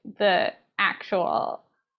rarely the actual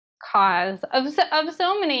cause of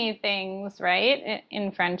so many things, right?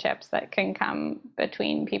 In friendships that can come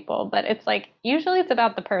between people. But it's like, usually it's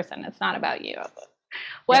about the person. It's not about you.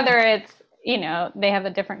 Whether it's, they have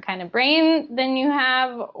a different kind of brain than you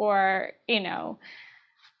have, or,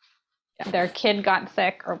 their kid got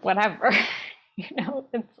sick or whatever.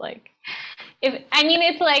 It's like,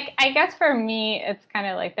 it's like, I guess for me, it's kind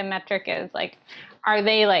of like the metric is like, are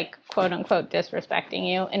they like quote unquote disrespecting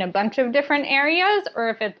you in a bunch of different areas?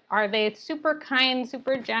 Or are they super kind,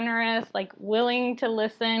 super generous, like willing to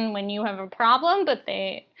listen when you have a problem, but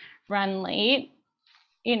they run late,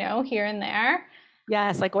 here and there?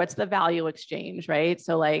 Yes. Like, what's the value exchange, right?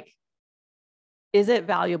 So like, is it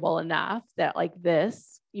valuable enough that like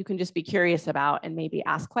this you can just be curious about and maybe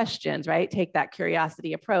ask questions, right? Take that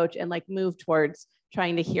curiosity approach and like move towards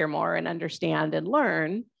trying to hear more and understand and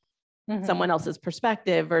learn someone else's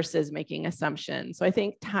perspective versus making assumptions. So I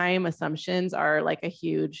think time assumptions are like a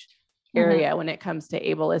huge area when it comes to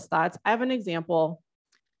ableist thoughts. I have an example,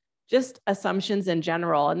 just assumptions in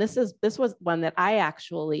general. And this was one that I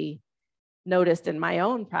actually noticed in my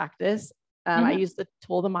own practice. I use the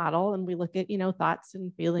tool, the model, and we look at, thoughts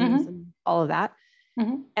and feelings and all of that.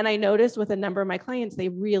 And I noticed with a number of my clients, they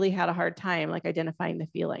really had a hard time like identifying the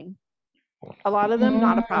feeling. A lot of them,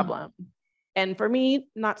 not a problem. And for me,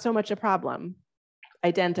 not so much a problem,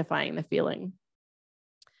 identifying the feeling.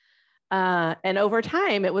 And over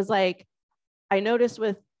time, it was like, I noticed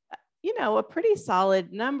with, a pretty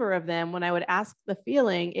solid number of them, when I would ask the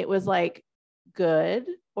feeling, it was like good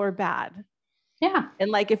or bad. Yeah. And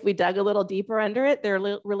like, if we dug a little deeper under it, they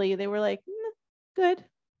were like, good.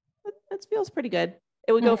 That feels pretty good.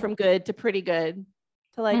 It would go from good to pretty good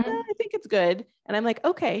to like, I think it's good. And I'm like,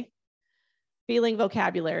 okay, feeling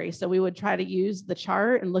vocabulary. So we would try to use the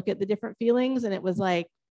chart and look at the different feelings. And it was like,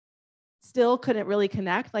 still couldn't really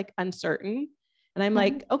connect, like uncertain. And I'm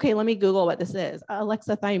like, okay, let me Google what this is.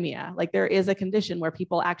 Alexithymia. Like, there is a condition where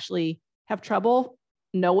people actually have trouble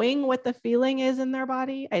knowing what the feeling is in their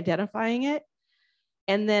body, identifying it.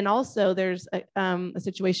 And then also there's a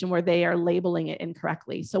situation where they are labeling it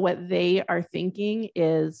incorrectly. So what they are thinking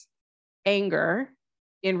is anger,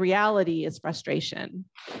 in reality is frustration.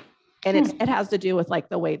 And it has to do with like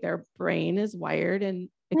the way their brain is wired and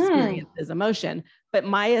experiences emotion. But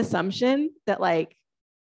my assumption that like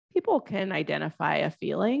people can identify a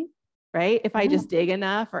feeling, right? If I just dig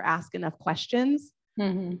enough or ask enough questions,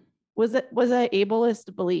 was an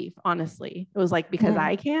ableist belief, honestly. It was like, because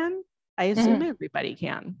I can, I assume everybody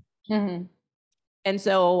can. And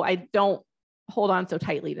so I don't hold on so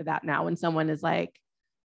tightly to that now when someone is like,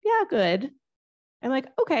 yeah, good. I'm like,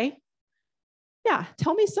 okay, yeah,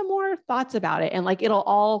 tell me some more thoughts about it. And like, it'll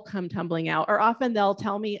all come tumbling out. Or often they'll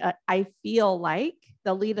tell me, I feel like,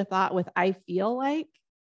 they'll lead a thought with, I feel like,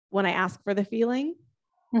 when I ask for the feeling.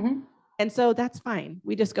 And so that's fine.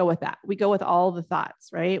 We just go with that. We go with all the thoughts,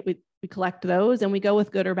 right? We collect those and we go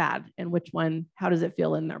with good or bad and which one, how does it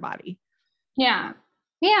feel in their body? Yeah.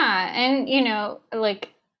 Yeah. And, like,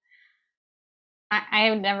 I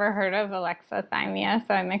have never heard of alexithymia,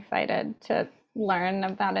 so I'm excited to learn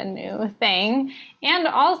about a new thing. And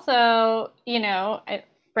also,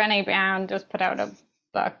 Brené Brown just put out a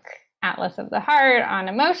book, Atlas of the Heart, on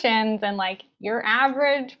emotions, and like your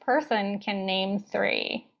average person can name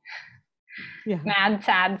three: Yeah. mad,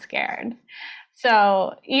 sad, scared.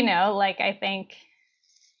 So, like I think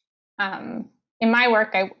in my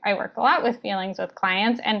work, I work a lot with feelings with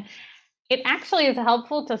clients, and it actually is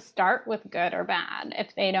helpful to start with good or bad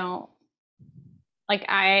if they don't like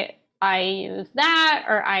I use that,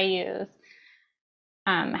 or I use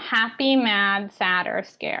happy, mad, sad, or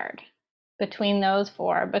scared between those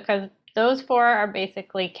four, because those four are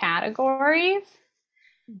basically categories.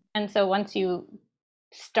 And so once you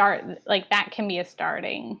start, like that can be a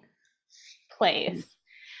starting place,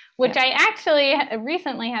 which I actually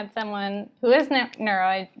recently had someone who is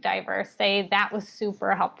neurodiverse say that was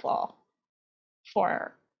super helpful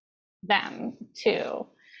for them to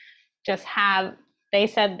just have. They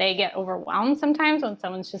said they get overwhelmed sometimes when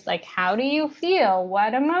someone's just like, how do you feel?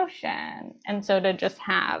 What emotion? And so to just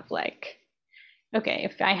have like, okay,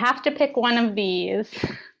 if I have to pick one of these,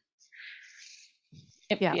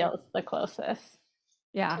 it feels the closest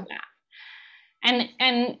to that. And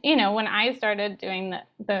when I started doing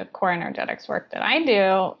the core energetics work that I do,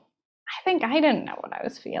 I think I didn't know what I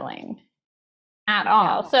was feeling at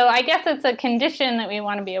all. So I guess it's a condition that we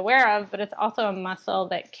want to be aware of, but it's also a muscle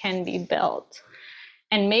that can be built.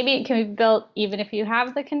 And maybe it can be built even if you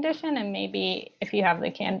have the condition, and maybe if you have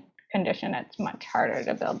the condition, it's much harder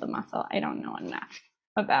to build the muscle. I don't know enough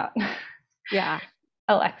about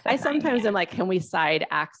Alexa. I sometimes am like, can we side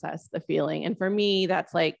access the feeling? And for me,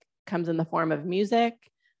 that's like comes in the form of music.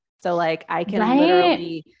 So like I can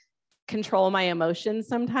literally control my emotions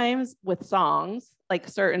sometimes with songs, like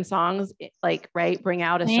certain songs, like, right, bring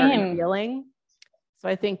out a certain feeling. So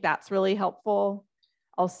I think that's really helpful.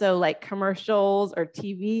 Also like commercials or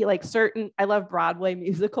TV, like I love Broadway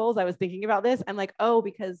musicals. I was thinking about this. I'm like, oh,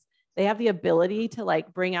 because they have the ability to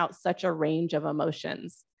like bring out such a range of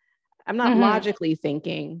emotions. I'm not logically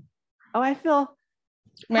thinking, oh, I feel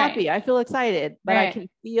happy. I feel excited, but I can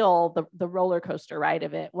feel the roller coaster ride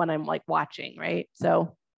of it when I'm like watching. Right.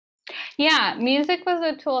 So yeah, music was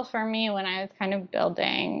a tool for me when I was kind of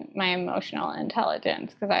building my emotional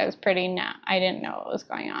intelligence, because I was I didn't know what was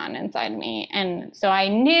going on inside me. And so I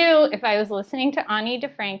knew if I was listening to Ani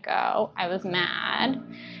DeFranco, I was mad.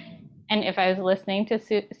 And if I was listening to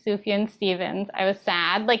Sufjan Stevens, I was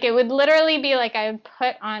sad. Like it would literally be like I would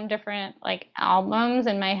put on different like albums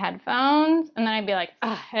in my headphones, and then I'd be like,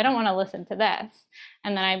 oh, I don't want to listen to this.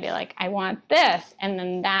 And then I'd be like, I want this. And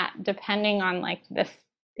then that, depending on like this,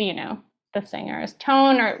 the singer's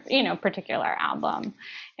tone or, particular album,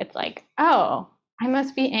 it's like, oh, I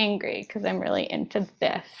must be angry because I'm really into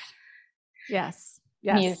this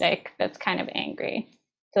music that's kind of angry.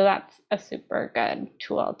 So that's a super good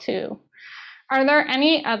tool too. Are there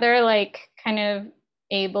any other like kind of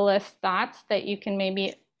ableist thoughts that you can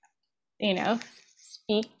maybe,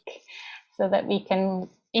 speak so that we can,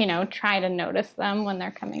 try to notice them when they're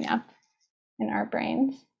coming up in our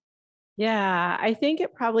brains? Yeah, I think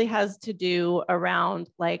it probably has to do around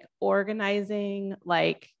like organizing,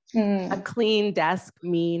 like a clean desk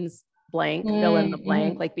means blank, fill in the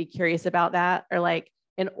blank, like be curious about that. Or like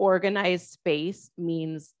an organized space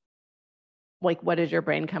means like, what does your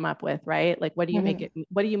brain come up with, right? Like, what do you make it,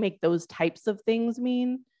 what do you make those types of things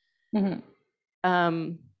mean?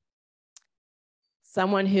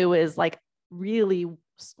 Someone who is like really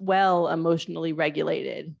well emotionally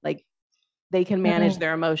regulated, like they can manage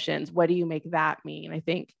their emotions. What do you make that mean? I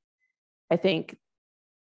think,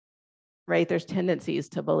 right, there's tendencies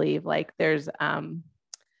to believe like there's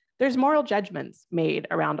moral judgments made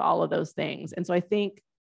around all of those things. And so I think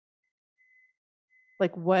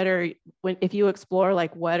like if you explore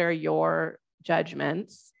like what are your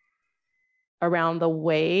judgments around the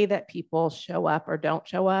way that people show up or don't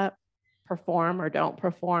show up, perform or don't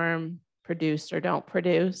perform, produce or don't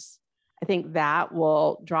produce, I think that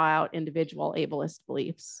will draw out individual ableist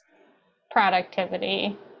beliefs.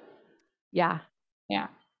 Productivity. Yeah.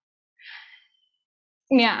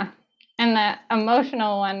 And the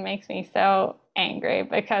emotional one makes me so angry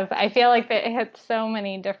because I feel like it hits so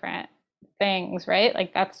many different things, right?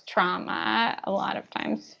 Like that's trauma a lot of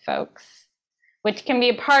times, folks, which can be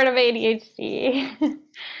a part of ADHD.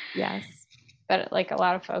 Yes. But like a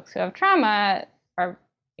lot of folks who have trauma are,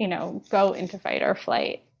 go into fight or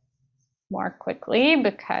flight more quickly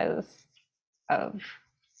because of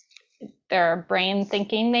their brain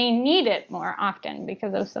thinking they need it more often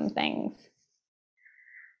because of some things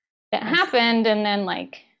that happened. And then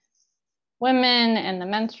like women and the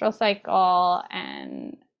menstrual cycle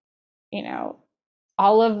and,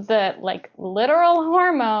 all of the like literal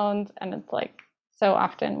hormones, and it's like so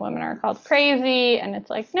often women are called crazy, and it's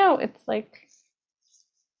like, no, it's like,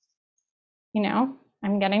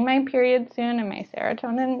 I'm getting my period soon and my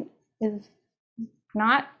serotonin is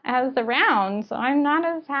not as around, so I'm not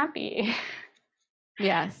as happy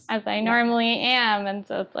Yes. as I normally am. And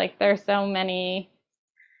so it's like there's so many,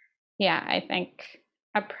 I think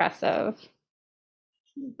oppressive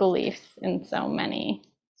beliefs in so many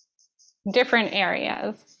different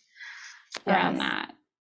areas around that.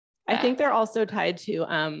 I think they're also tied to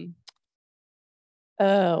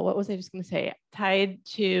what was I just going to say? Tied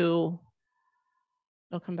to,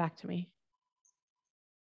 it'll come back to me.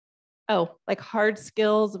 Oh, like hard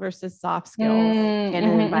skills versus soft skills in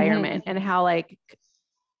an environment, and how like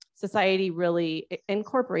society really, and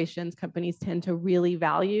corporations, companies tend to really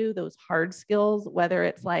value those hard skills, whether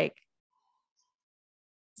it's like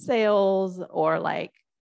sales or like,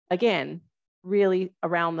 again, really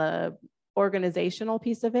around the organizational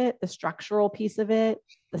piece of it, the structural piece of it,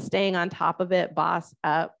 the staying on top of it, boss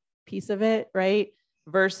up piece of it, right?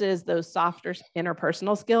 Versus those softer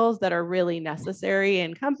interpersonal skills that are really necessary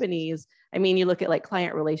in companies. I mean, you look at like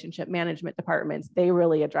client relationship management departments, they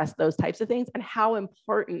really address those types of things and how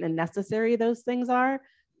important and necessary those things are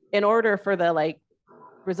in order for the like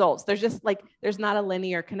results. There's just like, there's not a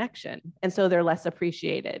linear connection. And so they're less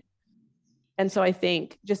appreciated. And so I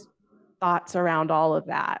think just thoughts around all of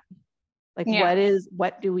that. Like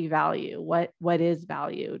what do we value? What is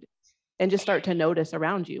valued? And just start to notice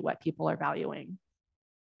around you what people are valuing.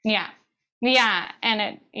 Yeah.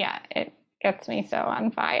 And it gets me so on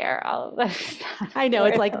fire, all of this stuff. I know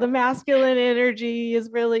it's like the masculine energy is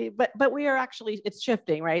really, but we are actually, it's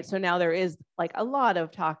shifting, right? So now there is like a lot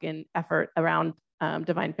of talk and effort around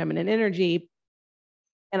divine feminine energy.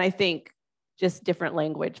 And I think just different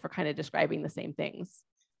language for kind of describing the same things.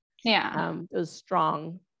 Yeah. Those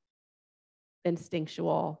strong,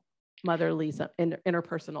 instinctual, motherly,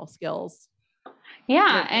 interpersonal skills.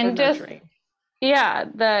 Yeah. And just,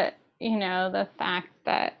 the fact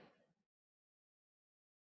that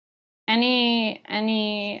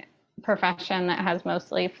any profession that has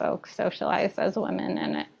mostly folks socialized as women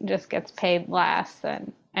and it just gets paid less,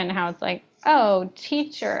 and how it's like, oh,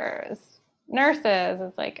 teachers, nurses,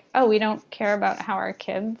 it's like, oh, we don't care about how our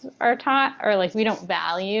kids are taught, or like we don't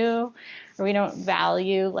value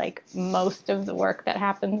like most of the work that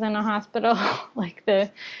happens in a hospital, like the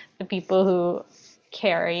people who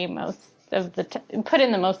carry most of the put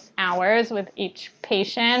in the most hours with each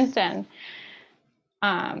patient. And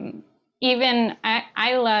even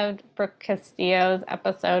I loved Brooke Castillo's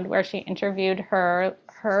episode where she interviewed her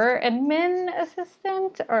admin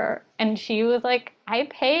assistant, and she was like, I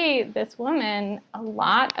pay this woman a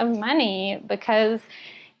lot of money because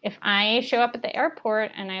if I show up at the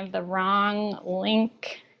airport and I have the wrong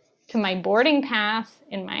link to my boarding pass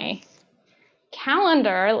in my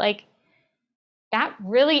calendar, like that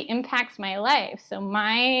really impacts my life. So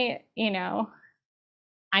I'm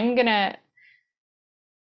going to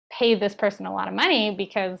pay this person a lot of money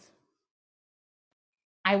because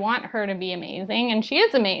I want her to be amazing, and she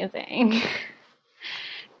is amazing.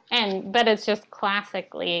 But it's just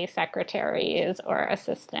classically secretaries or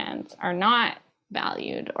assistants are not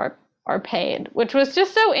valued or paid, which was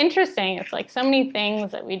just so interesting. It's like so many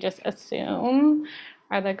things that we just assume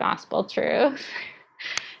are the gospel truth.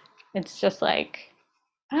 It's just like,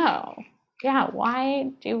 oh, yeah,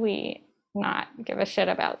 why do we not give a shit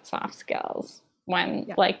about soft skills when,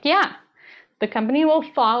 the company will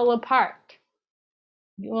fall apart.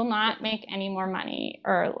 You will not make any more money,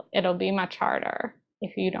 or it'll be much harder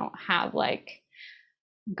if you don't have like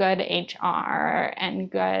good HR and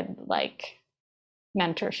good like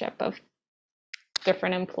mentorship of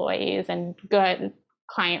different employees and good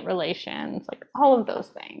client relations, like all of those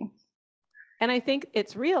things. And I think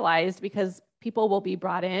it's realized because people will be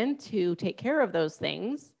brought in to take care of those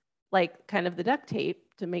things, like kind of the duct tape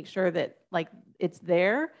to make sure that like it's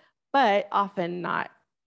there, but often not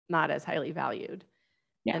as highly valued.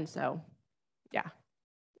 Yeah. And so, yeah,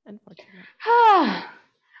 unfortunately.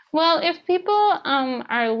 Well, if people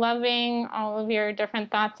are loving all of your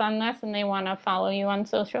different thoughts on this and they want to follow you on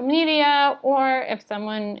social media, or if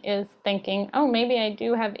someone is thinking, oh, maybe I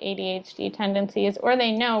do have ADHD tendencies, or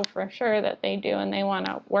they know for sure that they do and they want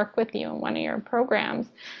to work with you in one of your programs,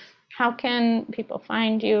 how can people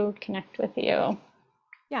find you, connect with you?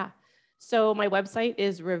 Yeah. So my website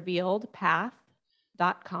is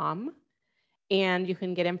revealedpath.com. And you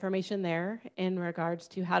can get information there in regards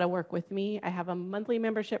to how to work with me. I have a monthly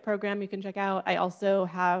membership program you can check out. I also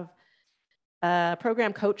have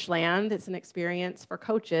program Coachland. It's an experience for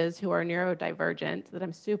coaches who are neurodivergent that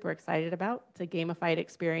I'm super excited about. It's a gamified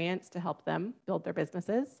experience to help them build their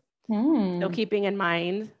businesses. So keeping in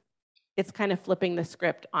mind, it's kind of flipping the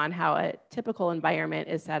script on how a typical environment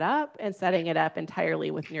is set up and setting it up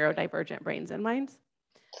entirely with neurodivergent brains and minds.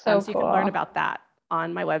 So you can learn about that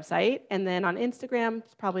on my website. And then on Instagram,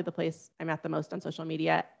 it's probably the place I'm at the most on social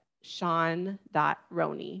media.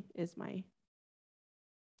 Shawn.Roney is my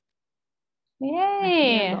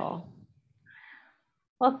handle.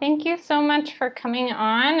 Well, thank you so much for coming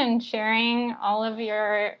on and sharing all of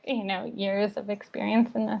your, years of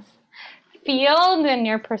experience in this field and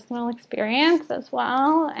your personal experience as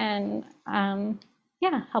well. And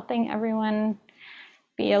helping everyone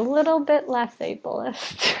be a little bit less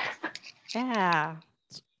ableist. Yeah.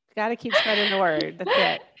 Got to keep spreading the word. That's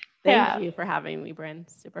it. Thank you for having me, Bryn.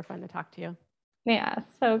 Super fun to talk to you. Yeah,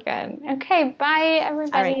 so good. Okay, bye,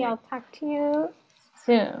 everybody. Right. I'll talk to you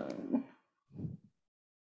soon.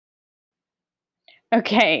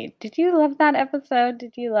 Okay, did you love that episode?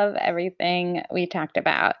 Did you love everything we talked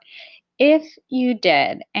about? If you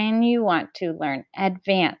did and you want to learn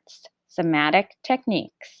advanced somatic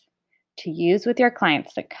techniques to use with your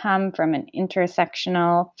clients that come from an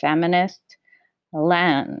intersectional feminist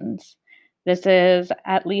lens, this is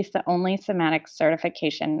at least the only somatic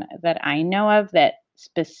certification that I know of that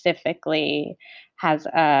specifically has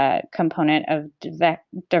a component of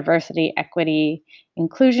diversity, equity,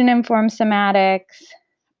 inclusion-informed somatics,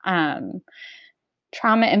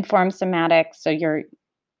 trauma-informed somatics. So you're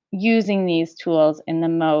using these tools in the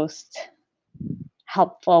most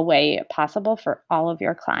helpful way possible for all of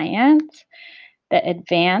your clients. The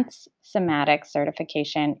advanced somatic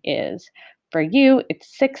certification is for you.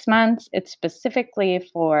 It's 6 months. It's specifically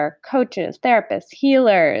for coaches, therapists,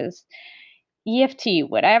 healers, EFT,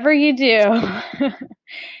 whatever you do.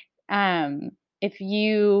 If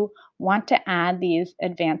you want to add these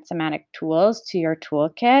advanced somatic tools to your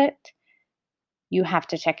toolkit, you have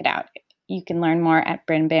to check it out. You can learn more at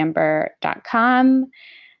brynbamber.com.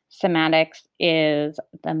 Somatics is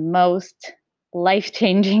the most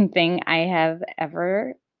life-changing thing I have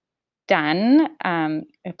ever done,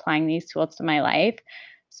 applying these tools to my life.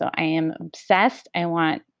 So I am obsessed. I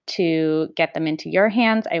want to get them into your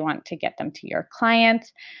hands. I want to get them to your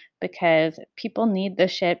clients because people need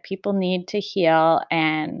this shit. People need to heal.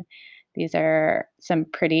 And these are some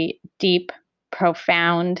pretty deep,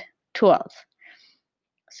 profound tools.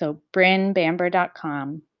 So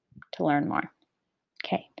brynbamber.com to learn more.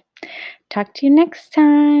 Okay. Talk to you next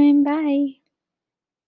time. Bye.